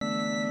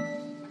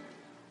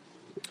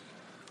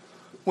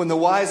When the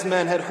wise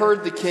men had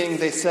heard the king,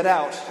 they set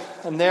out,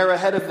 and there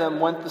ahead of them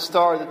went the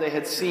star that they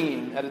had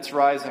seen at its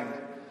rising,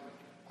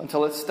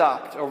 until it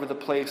stopped over the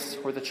place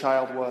where the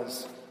child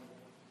was.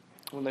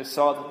 When they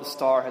saw that the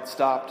star had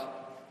stopped,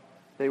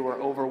 they were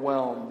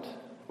overwhelmed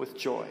with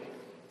joy.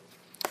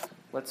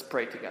 Let's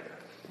pray together.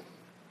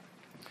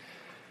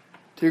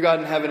 Dear God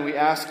in heaven, we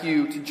ask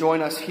you to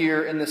join us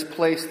here in this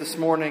place this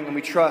morning, and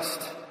we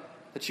trust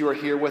that you are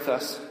here with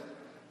us.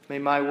 May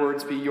my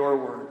words be your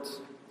words,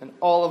 and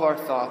all of our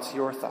thoughts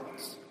your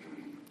thoughts.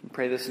 We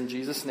pray this in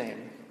Jesus'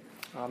 name.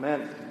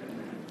 Amen.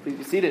 Please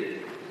be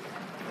seated.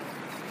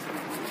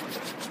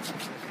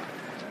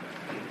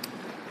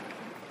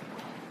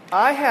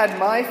 I had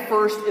my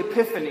first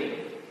epiphany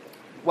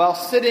while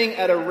sitting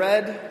at a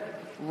red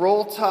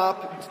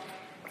roll-top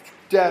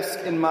desk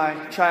in my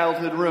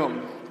childhood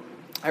room.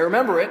 I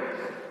remember it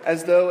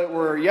as though it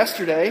were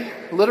yesterday.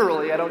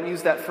 Literally, I don't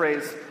use that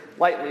phrase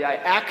lightly. I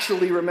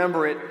actually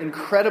remember it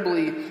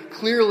incredibly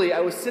clearly. I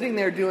was sitting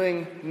there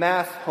doing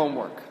math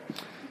homework,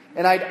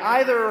 and I'd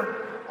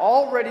either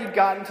already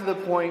gotten to the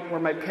point where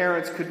my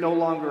parents could no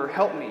longer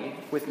help me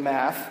with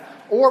math,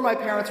 or my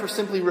parents were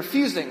simply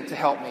refusing to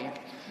help me.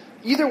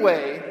 Either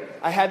way,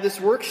 I had this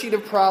worksheet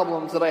of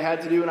problems that I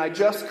had to do, and I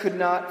just could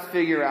not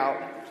figure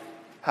out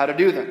how to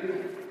do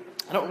them.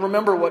 I don't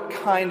remember what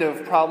kind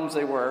of problems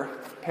they were.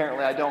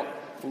 Apparently, I don't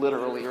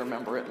literally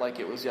remember it like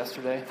it was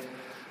yesterday.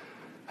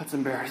 That's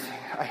embarrassing.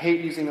 I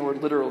hate using the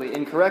word literally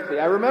incorrectly.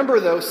 I remember,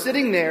 though,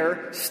 sitting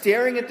there,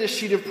 staring at this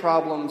sheet of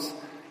problems,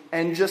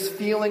 and just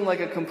feeling like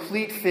a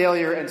complete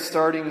failure and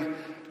starting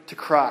to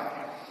cry.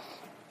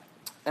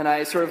 And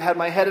I sort of had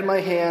my head in my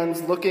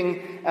hands,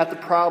 looking at the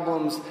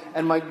problems,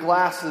 and my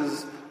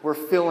glasses were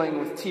filling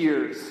with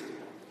tears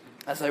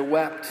as I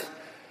wept,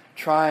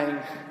 trying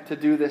to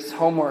do this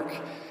homework.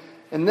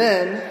 And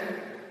then,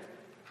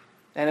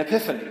 an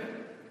epiphany.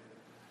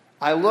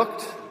 I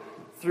looked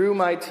through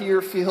my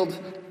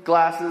tear-filled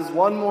glasses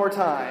one more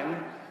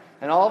time,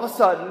 and all of a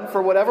sudden,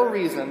 for whatever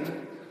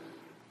reason,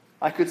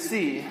 I could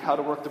see how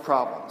to work the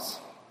problems.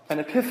 An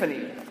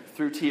epiphany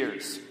through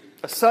tears.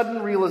 A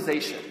sudden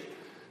realization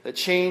that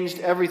changed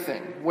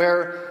everything.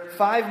 Where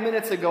 5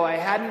 minutes ago I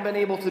hadn't been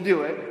able to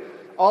do it,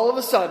 all of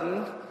a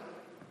sudden,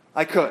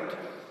 I could.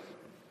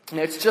 And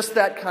it's just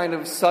that kind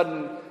of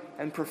sudden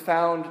and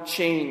profound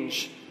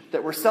change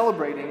that we're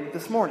celebrating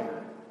this morning,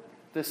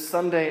 this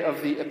Sunday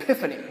of the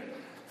Epiphany.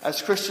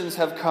 As Christians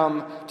have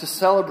come to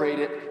celebrate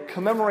it,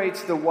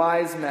 commemorates the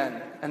wise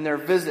men and their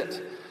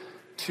visit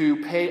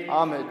to pay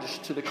homage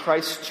to the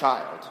Christ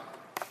child.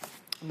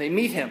 And they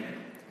meet him,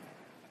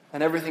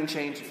 and everything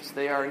changes.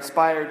 They are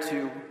inspired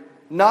to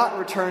not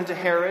return to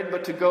Herod,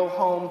 but to go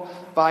home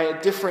by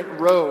a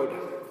different road.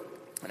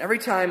 And every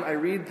time I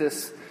read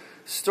this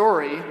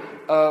story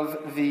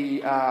of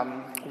the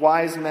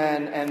wise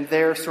men and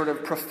their sort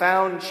of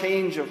profound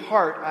change of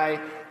heart,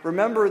 I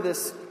remember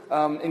this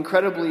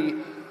incredibly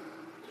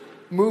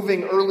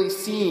moving early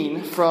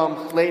scene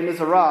from Les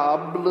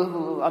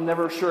Miserables. I'm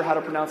never sure how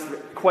to pronounce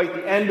quite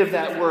the end of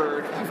that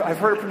word. I've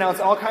heard it pronounced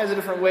all kinds of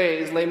different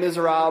ways, Les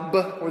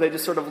Miserables, where they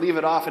just sort of leave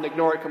it off and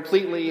ignore it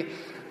completely.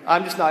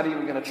 I'm just not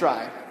even going to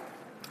try.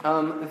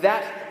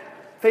 That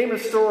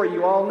famous story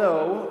you all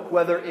know,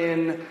 whether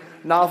in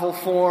novel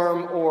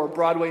form or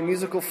Broadway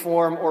musical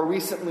form or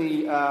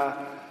recently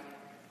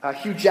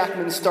Hugh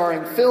Jackman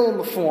starring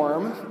film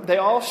form, they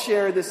all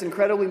share this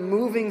incredibly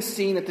moving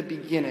scene at the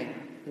beginning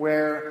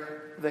where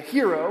the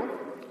hero,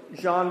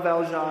 Jean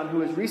Valjean,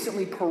 who is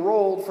recently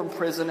paroled from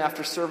prison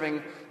after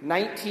serving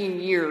 19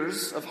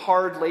 years of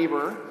hard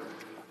labor,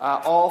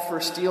 all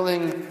for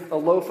stealing a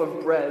loaf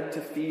of bread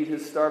to feed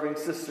his starving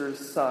sister's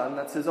son.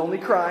 That's his only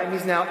crime.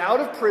 He's now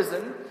out of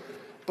prison,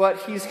 but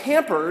he's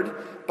hampered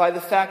by the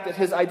fact that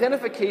his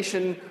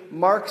identification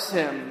marks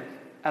him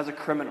as a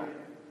criminal.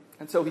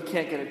 And so he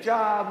can't get a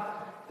job.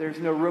 There's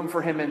no room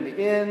for him in the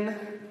inn.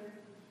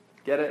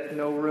 Get it?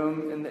 No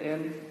room in the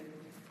inn.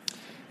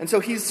 And so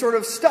he's sort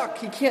of stuck.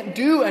 He can't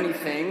do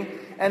anything.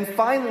 And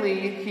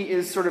finally, he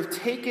is sort of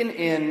taken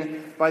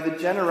in by the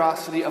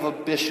generosity of a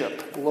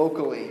bishop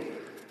locally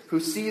who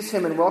sees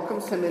him and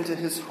welcomes him into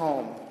his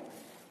home.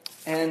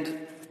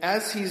 And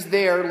as he's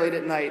there late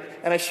at night,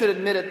 and I should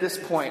admit at this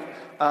point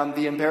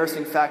the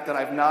embarrassing fact that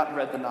I've not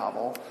read the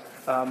novel,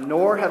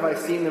 nor have I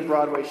seen the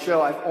Broadway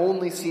show. I've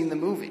only seen the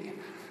movie,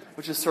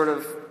 which is sort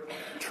of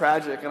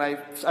tragic. And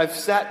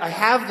I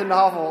have the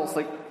novels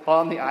like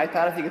on the iPad.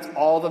 I think it's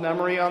all the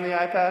memory on the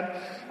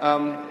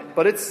iPad.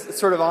 But it's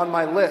sort of on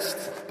my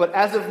list. But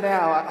as of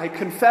now, I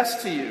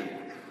confess to you,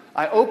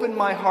 I open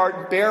my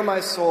heart, bare my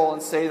soul,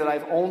 and say that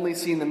I've only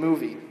seen the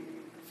movie.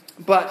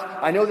 But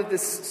I know that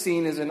this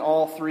scene is in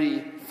all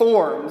three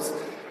forms.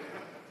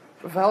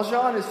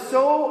 Valjean is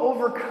so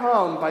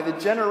overcome by the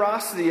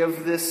generosity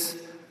of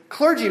this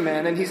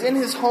clergyman, and he's in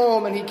his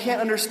home, and he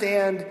can't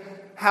understand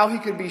how he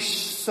could be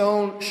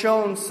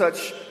shown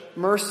such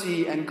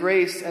mercy and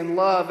grace and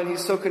love, and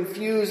he's so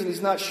confused, and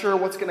he's not sure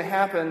what's going to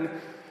happen.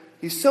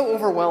 He's so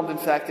overwhelmed, in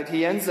fact, that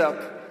he ends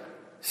up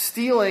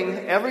stealing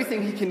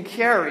everything he can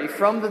carry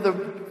from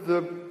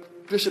the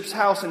bishop's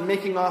house and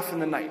making off in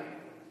the night.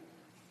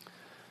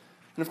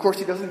 And of course,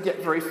 he doesn't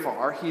get very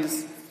far.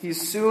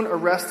 He's soon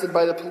arrested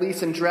by the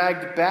police and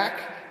dragged back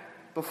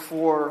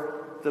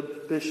before the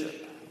bishop,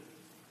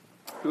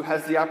 who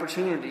has the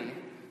opportunity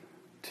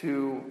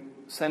to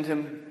send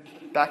him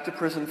back to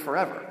prison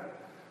forever.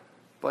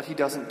 But he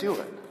doesn't do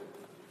it.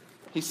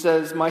 He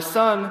says, "My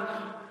son,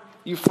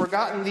 you've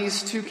forgotten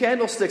these 2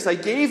 candlesticks. I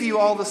gave you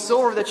all the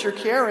silver that you're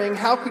carrying.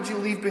 How could you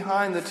leave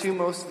behind the 2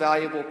 most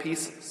valuable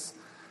pieces?"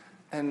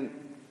 And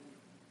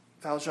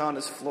Valjean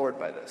is floored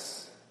by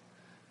this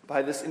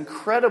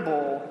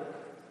incredible,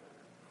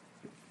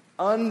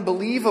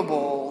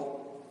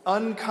 unbelievable,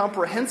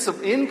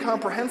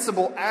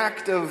 incomprehensible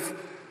act of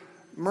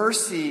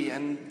mercy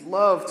and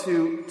love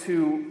to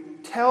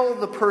tell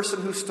the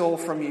person who stole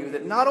from you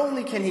that not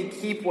only can he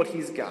keep what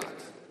he's got,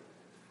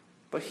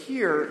 but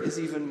here is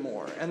even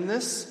more. And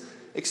this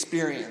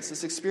experience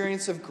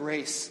of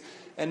grace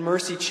and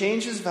mercy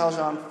changes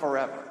Valjean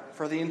forever.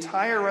 For the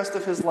entire rest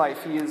of his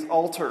life, he is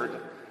altered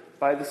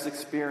by this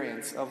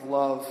experience of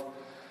love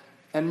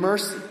and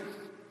mercy.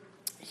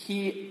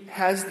 He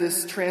has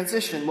this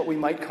transition, what we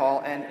might call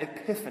an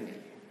epiphany,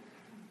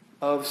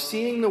 of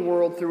seeing the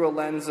world through a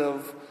lens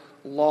of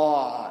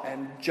law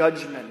and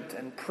judgment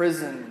and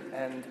prison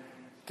and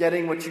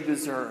getting what you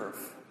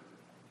deserve,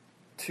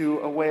 to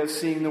a way of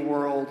seeing the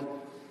world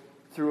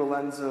through a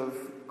lens of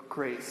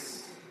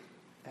grace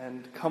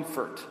and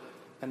comfort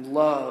and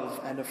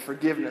love and of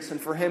forgiveness. And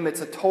for him,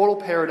 it's a total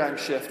paradigm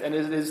shift, and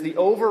it is the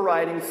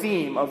overriding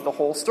theme of the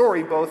whole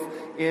story, both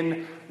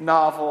in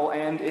novel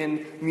and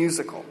in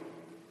musical.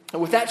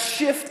 And with that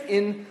shift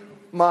in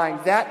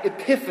mind, that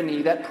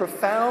epiphany, that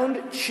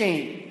profound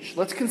change,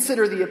 let's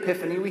consider the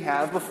epiphany we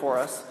have before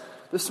us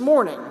this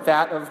morning,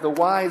 that of the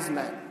wise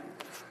men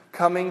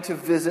coming to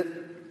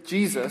visit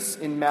Jesus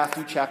in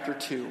Matthew chapter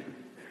 2.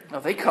 Now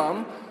they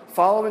come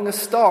following a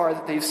star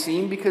that they've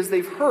seen because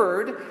they've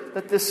heard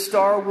that this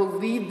star will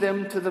lead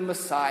them to the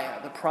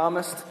Messiah, the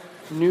promised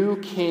new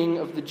king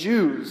of the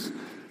Jews,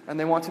 and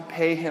they want to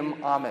pay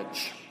him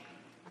homage.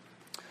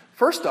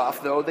 First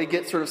off, though, they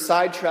get sort of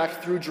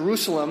sidetracked through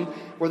Jerusalem,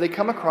 where they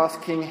come across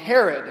King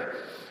Herod,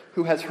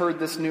 who has heard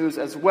this news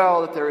as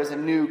well, that there is a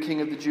new king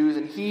of the Jews,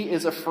 and he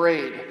is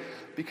afraid,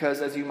 because,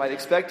 as you might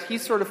expect, he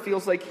sort of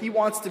feels like he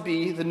wants to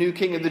be the new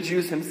king of the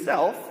Jews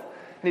himself,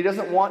 and he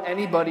doesn't want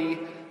anybody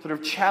sort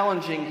of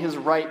challenging his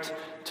right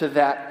to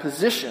that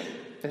position.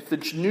 If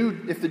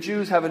the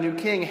Jews have a new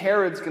king,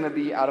 Herod's going to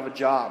be out of a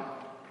job.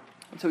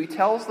 And so he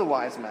tells the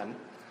wise men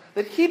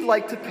that he'd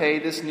like to pay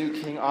this new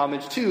king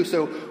homage too.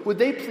 So would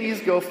they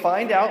please go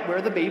find out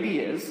where the baby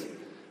is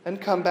and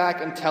come back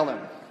and tell him?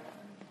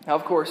 Now,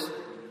 of course,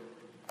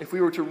 if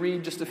we were to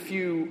read just a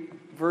few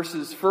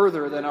verses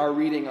further than our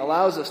reading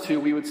allows us to,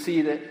 we would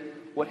see that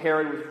what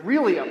Herod was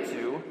really up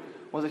to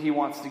was that he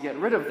wants to get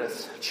rid of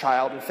this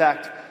child. In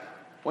fact,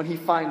 when he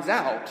finds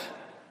out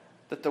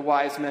that the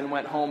wise men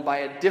went home by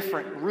a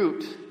different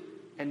route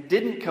and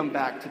didn't come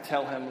back to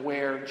tell him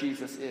where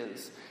Jesus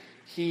is,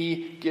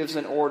 he gives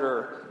an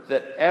order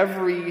that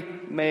every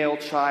male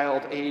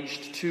child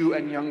aged 2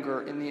 and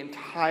younger in the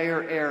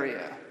entire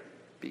area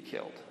be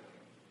killed.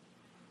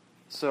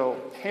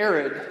 So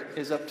Herod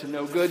is up to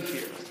no good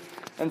here.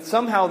 And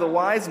somehow the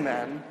wise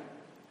men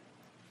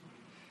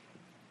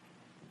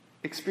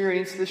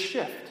experience this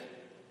shift.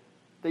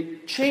 They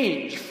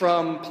change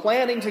from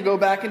planning to go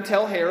back and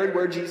tell Herod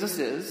where Jesus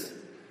is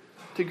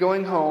to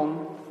going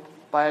home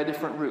by a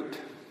different route.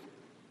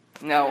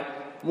 Now,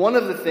 one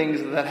of the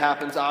things that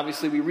happens,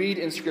 obviously, we read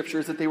in Scripture,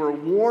 is that they were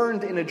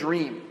warned in a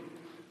dream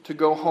to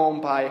go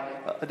home by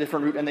a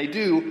different route, and they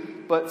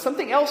do. But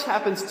something else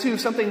happens too,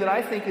 something that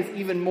I think is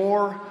even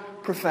more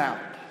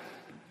profound.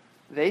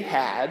 They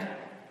had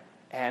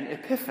an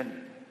epiphany.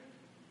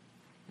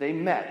 They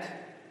met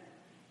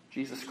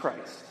Jesus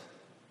Christ.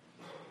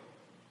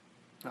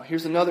 Now,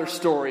 here's another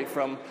story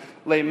from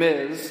Les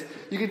Mis.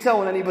 You can tell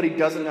when anybody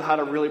doesn't know how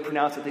to really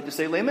pronounce it, they just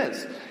say Les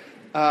Mis.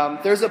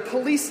 There's a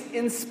police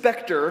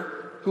inspector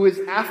who is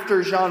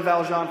after Jean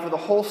Valjean for the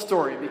whole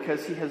story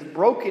because he has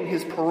broken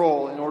his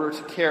parole in order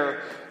to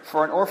care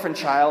for an orphan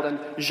child. And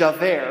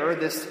Javert,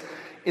 this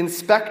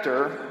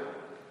inspector,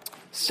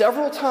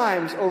 several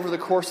times over the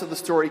course of the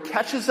story,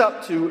 catches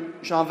up to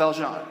Jean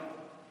Valjean.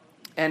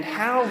 And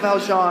how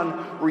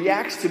Valjean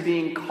reacts to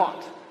being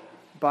caught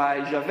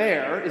by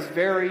Javert is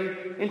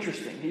very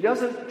interesting. He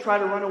doesn't try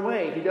to run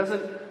away. He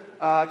doesn't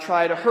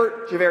try to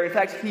hurt Javert. In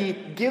fact, he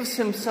gives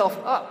himself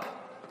up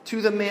to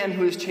the man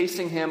who is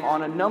chasing him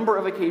on a number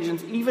of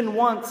occasions, even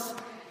once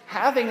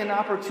having an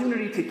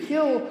opportunity to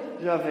kill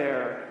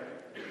Javert.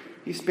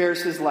 He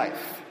spares his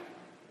life.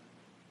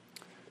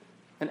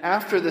 And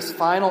after this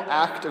final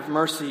act of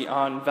mercy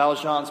on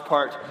Valjean's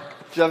part,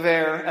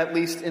 Javert, at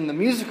least in the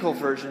musical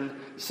version,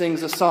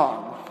 sings a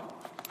song.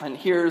 And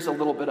here's a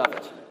little bit of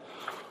it.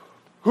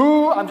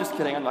 I'm just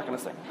kidding, I'm not going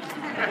to sing.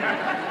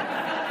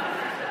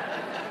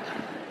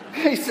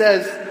 He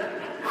says,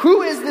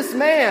 "Who is this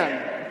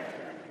man?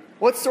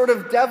 What sort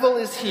of devil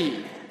is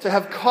he to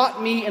have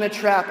caught me in a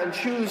trap and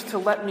choose to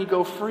let me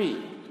go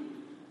free?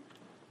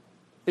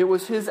 It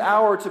was his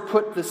hour to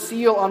put the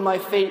seal on my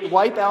fate,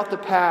 wipe out the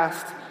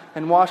past,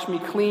 and wash me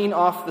clean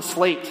off the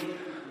slate.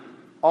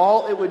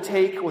 All it would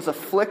take was a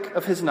flick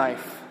of his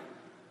knife.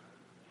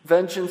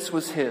 Vengeance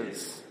was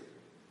his,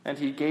 and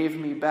he gave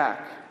me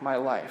back my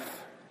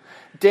life.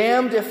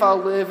 Damned if I'll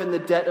live in the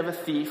debt of a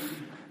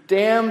thief.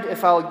 Damned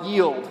if I'll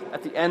yield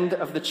at the end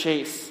of the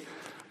chase.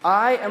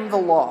 I am the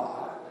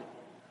law,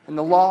 and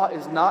the law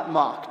is not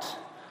mocked.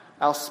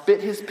 I'll spit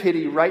his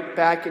pity right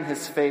back in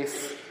his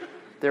face.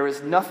 There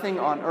is nothing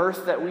on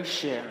earth that we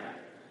share.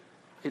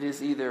 It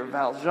is either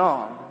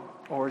Valjean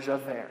or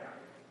Javert.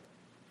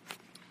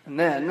 And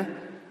then,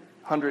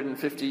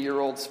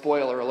 150-year-old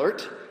spoiler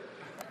alert,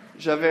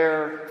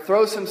 Javert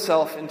throws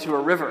himself into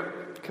a river,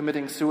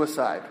 committing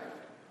suicide,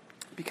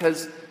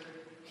 because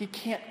he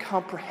can't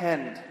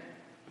comprehend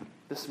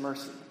this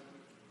mercy.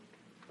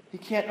 He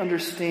can't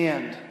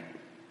understand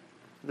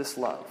this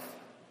love.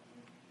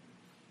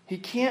 He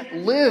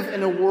can't live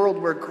in a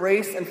world where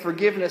grace and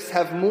forgiveness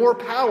have more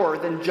power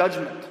than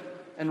judgment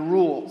and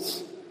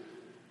rules.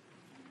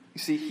 You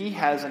see, he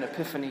has an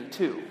epiphany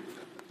too.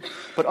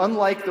 But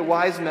unlike the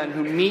wise men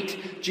who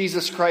meet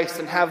Jesus Christ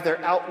and have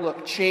their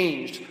outlook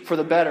changed for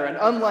the better, and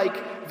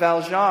unlike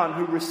Valjean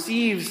who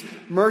receives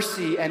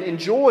mercy and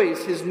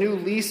enjoys his new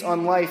lease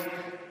on life,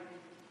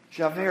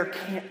 Javert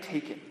can't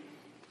take it.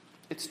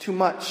 It's too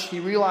much. He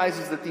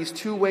realizes that these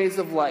two ways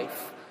of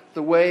life,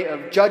 the way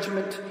of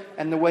judgment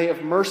and the way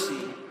of mercy,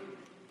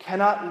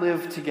 cannot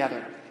live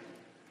together.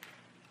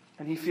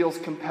 And he feels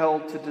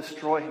compelled to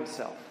destroy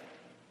himself.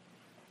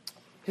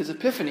 His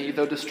epiphany,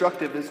 though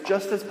destructive, is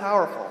just as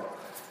powerful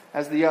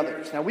as the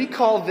others. Now, we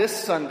call this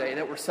Sunday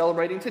that we're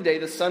celebrating today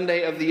the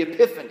Sunday of the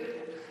Epiphany.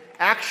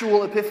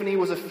 Actual Epiphany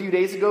was a few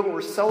days ago, but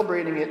we're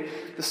celebrating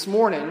it this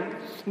morning.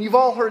 And you've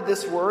all heard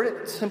this word.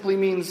 It simply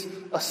means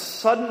a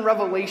sudden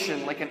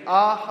revelation, like an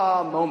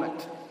aha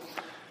moment.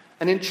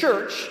 And in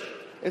church,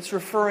 it's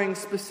referring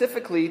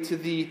specifically to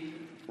the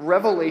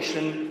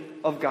revelation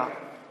of God,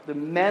 the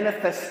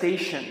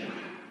manifestation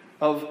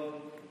of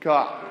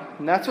God.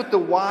 And that's what the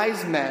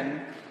wise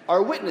men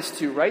are witness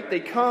to, right?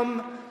 They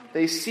come,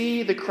 they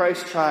see the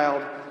Christ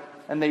child,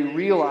 and they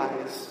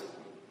realize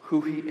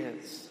who he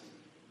is.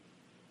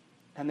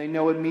 And they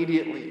know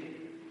immediately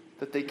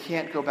that they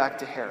can't go back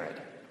to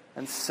Herod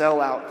and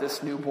sell out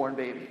this newborn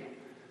baby,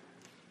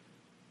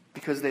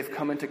 because they've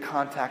come into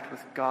contact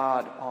with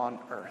God on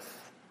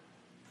earth.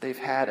 They've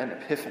had an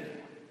epiphany.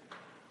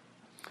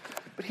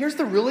 But here's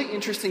the really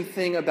interesting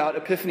thing about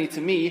Epiphany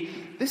to me.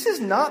 This is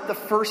not the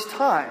first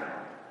time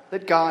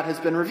that God has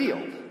been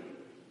revealed,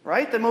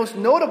 right? The most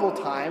notable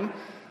time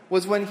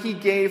was when he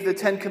gave the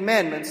Ten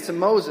Commandments to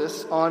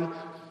Moses on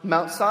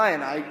Mount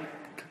Sinai.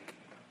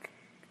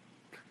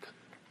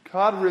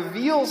 God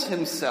reveals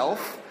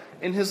himself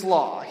in his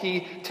law.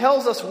 He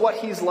tells us what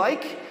he's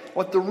like,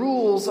 what the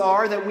rules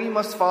are that we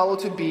must follow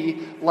to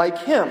be like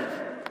him.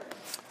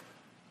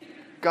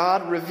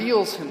 God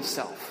reveals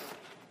himself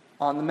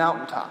on the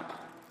mountaintop.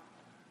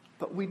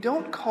 But we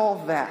don't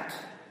call that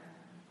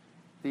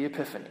the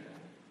Epiphany.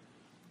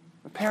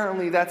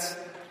 Apparently, that's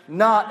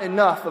not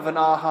enough of an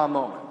aha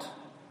moment.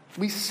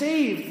 We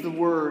saved the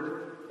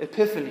word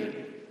epiphany,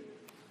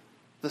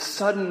 the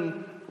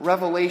sudden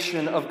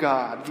revelation of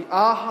God, the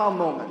aha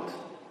moment,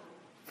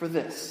 for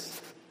this,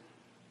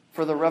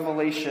 for the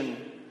revelation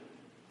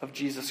of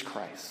Jesus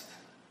Christ.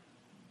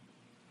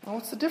 Well,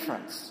 what's the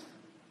difference?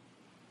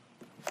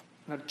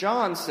 Now,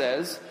 John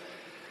says,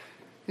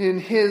 in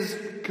his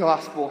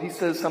gospel, he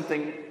says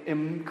something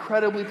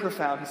incredibly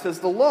profound. He says,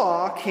 the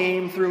law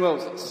came through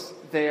Moses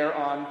there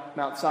on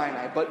Mount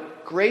Sinai,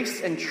 but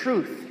grace and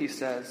truth, he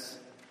says,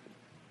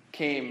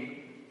 came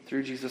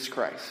through Jesus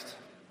Christ.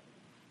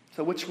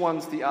 So which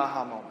one's the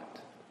aha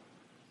moment?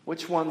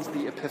 Which one's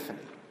the epiphany?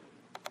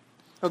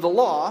 Now, the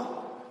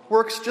law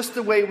works just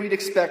the way we'd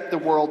expect the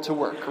world to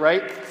work,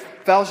 right?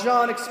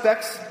 Valjean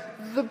expects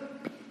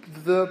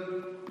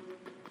the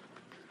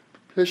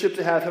bishop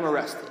to have him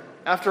arrested.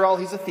 After all,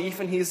 he's a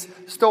thief and he's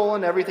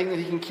stolen everything that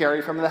he can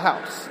carry from the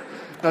house.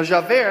 Now,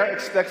 Javert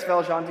expects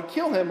Valjean to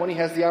kill him when he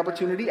has the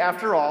opportunity.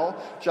 After all,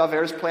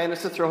 Javert's plan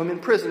is to throw him in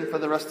prison for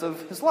the rest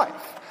of his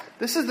life.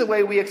 This is the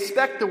way we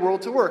expect the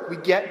world to work. We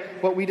get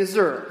what we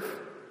deserve.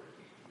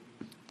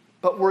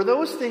 But were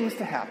those things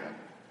to happen?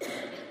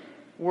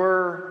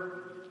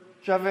 Were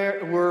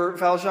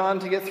Valjean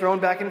to get thrown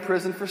back in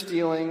prison for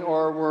stealing,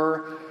 or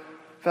were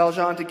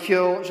Valjean to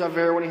kill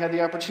Javert when he had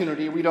the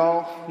opportunity? We'd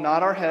all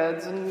nod our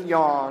heads and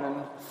yawn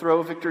and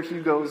throw Victor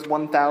Hugo's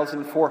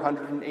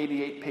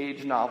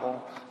 1,488-page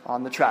novel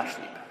on the trash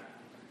heap.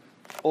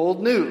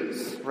 Old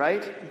news,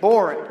 right?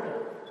 Boring.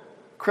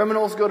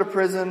 Criminals go to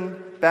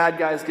prison, bad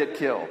guys get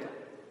killed.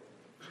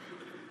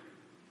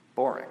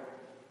 Boring.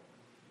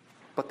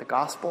 But the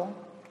gospel,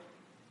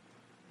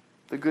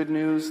 the good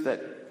news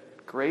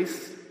that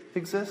grace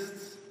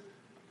exists,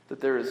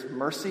 that there is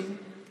mercy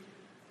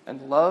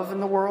and love in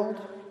the world,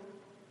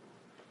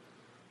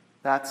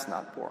 that's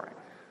not boring.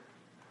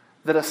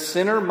 That a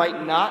sinner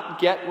might not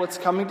get what's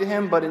coming to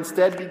him, but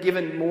instead be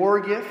given more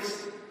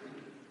gifts,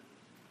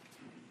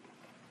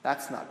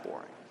 that's not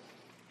boring.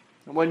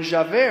 And when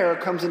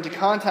Javert comes into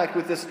contact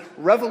with this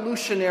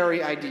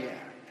revolutionary idea,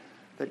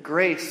 that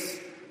grace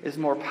is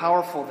more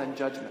powerful than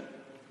judgment.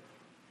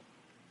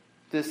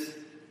 This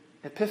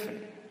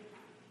Epiphany,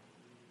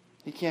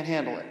 he can't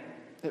handle it.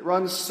 It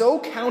runs so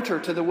counter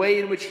to the way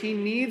in which he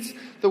needs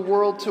the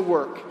world to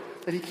work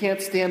that he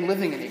can't stand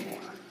living anymore.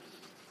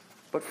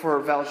 But for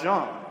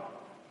Valjean,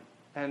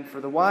 and for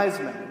the wise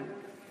men,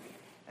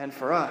 and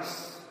for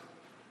us,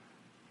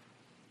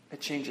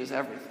 it changes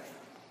everything.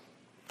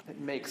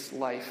 It makes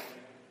life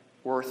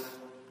worth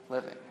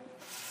living.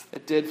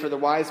 It did for the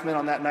wise men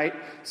on that night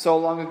so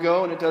long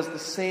ago, and it does the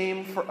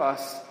same for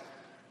us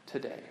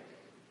today.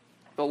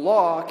 The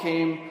law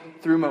came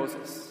through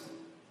Moses.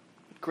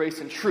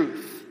 Grace and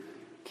truth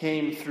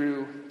came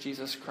through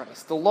Jesus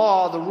Christ. The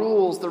law, the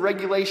rules, the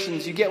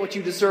regulations, you get what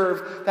you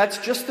deserve, that's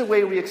just the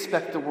way we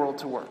expect the world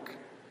to work.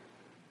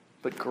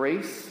 But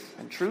grace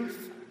and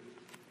truth,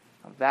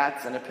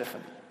 that's an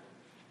epiphany.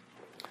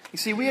 You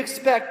see, we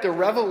expect the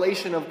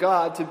revelation of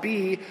God to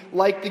be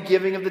like the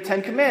giving of the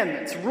Ten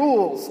Commandments.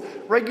 Rules,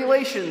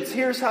 regulations,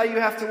 here's how you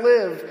have to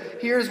live,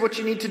 here's what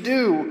you need to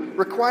do,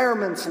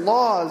 requirements,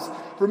 laws.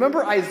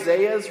 Remember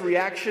Isaiah's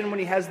reaction when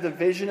he has the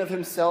vision of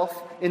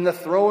himself in the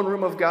throne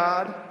room of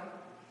God?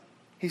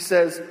 He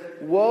says,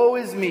 "Woe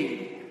is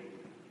me,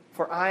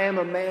 for I am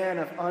a man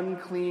of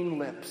unclean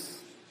lips,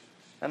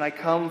 and I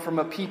come from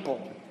a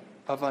people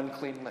of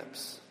unclean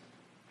lips."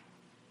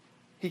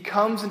 He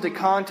comes into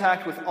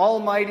contact with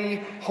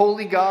Almighty,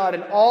 Holy God,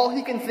 and all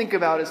he can think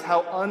about is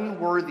how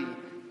unworthy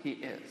he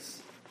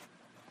is.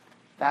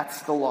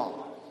 That's the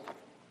law.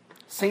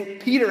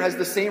 St. Peter has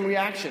the same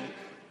reaction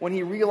when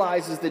he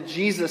realizes that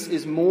Jesus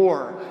is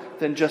more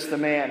than just a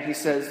man. He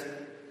says,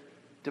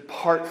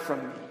 "Depart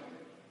from me,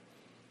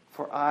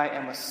 for I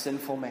am a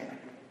sinful man."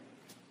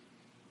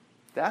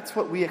 That's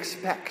what we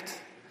expect.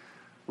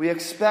 We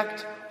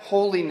expect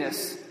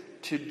holiness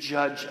to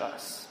judge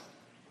us.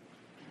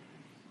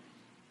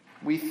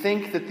 We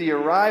think that the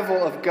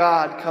arrival of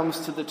God comes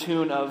to the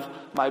tune of,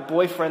 "My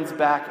boyfriend's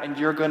back and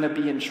you're going to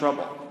be in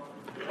trouble."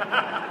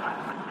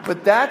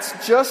 But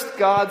that's just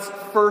God's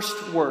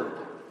first word.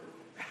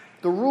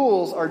 The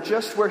rules are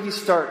just where he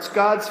starts.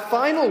 God's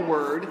final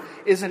word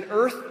is an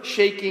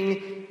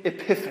earth-shaking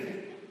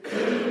epiphany.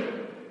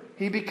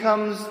 He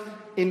becomes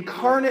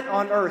incarnate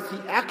on earth.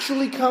 He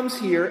actually comes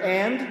here,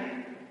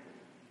 and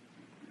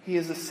he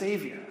is a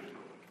savior,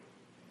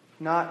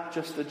 not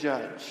just a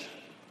judge.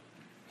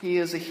 He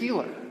is a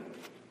healer,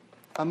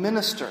 a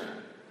minister.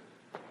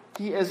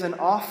 He is an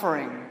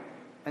offering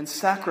and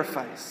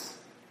sacrifice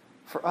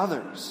for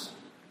others.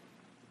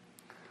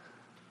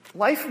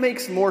 Life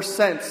makes more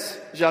sense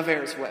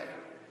Javert's way,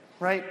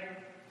 right?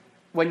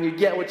 When you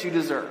get what you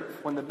deserve.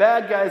 When the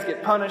bad guys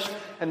get punished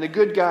and the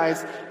good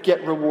guys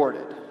get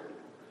rewarded.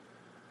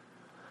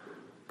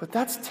 But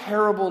that's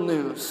terrible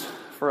news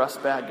for us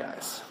bad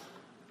guys.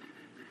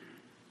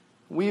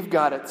 We've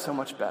got it so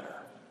much better.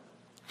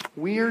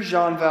 We're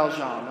Jean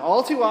Valjean.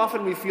 All too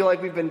often we feel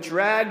like we've been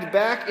dragged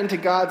back into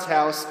God's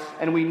house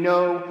and we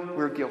know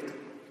we're guilty.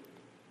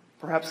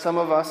 Perhaps some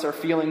of us are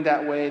feeling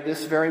that way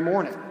this very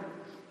morning.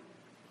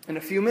 In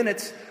a few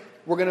minutes,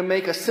 we're going to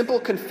make a simple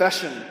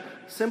confession,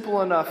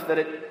 simple enough that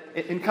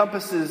it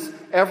encompasses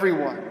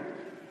everyone.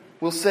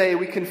 We'll say,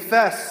 we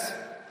confess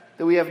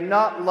that we have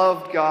not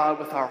loved God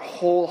with our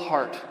whole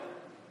heart.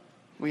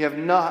 We have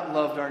not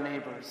loved our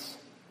neighbors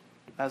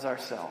as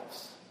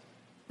ourselves.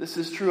 This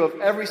is true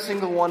of every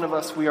single one of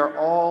us. We are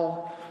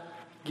all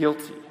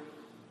guilty.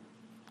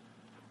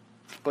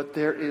 But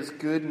there is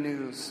good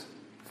news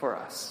for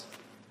us.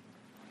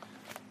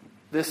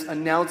 This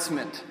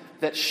announcement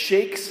that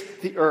shakes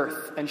the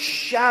earth and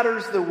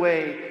shatters the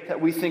way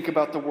that we think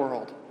about the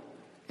world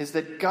is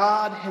that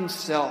God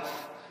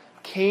himself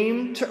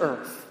came to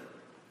earth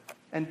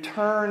and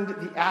turned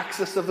the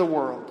axis of the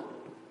world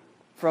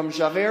from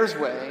Javert's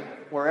way,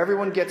 where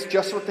everyone gets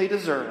just what they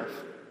deserve,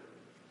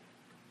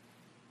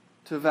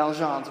 to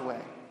Valjean's way,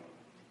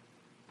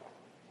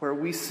 where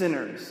we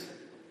sinners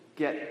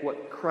get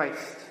what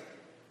Christ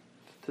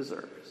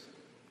deserves.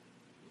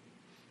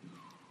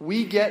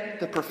 We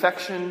get the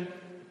perfection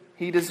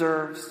he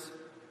deserves.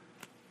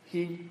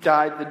 He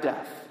died the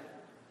death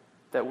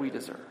that we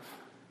deserve.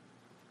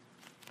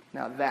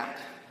 Now that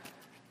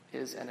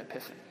is an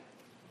epiphany.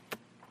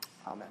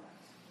 Amen.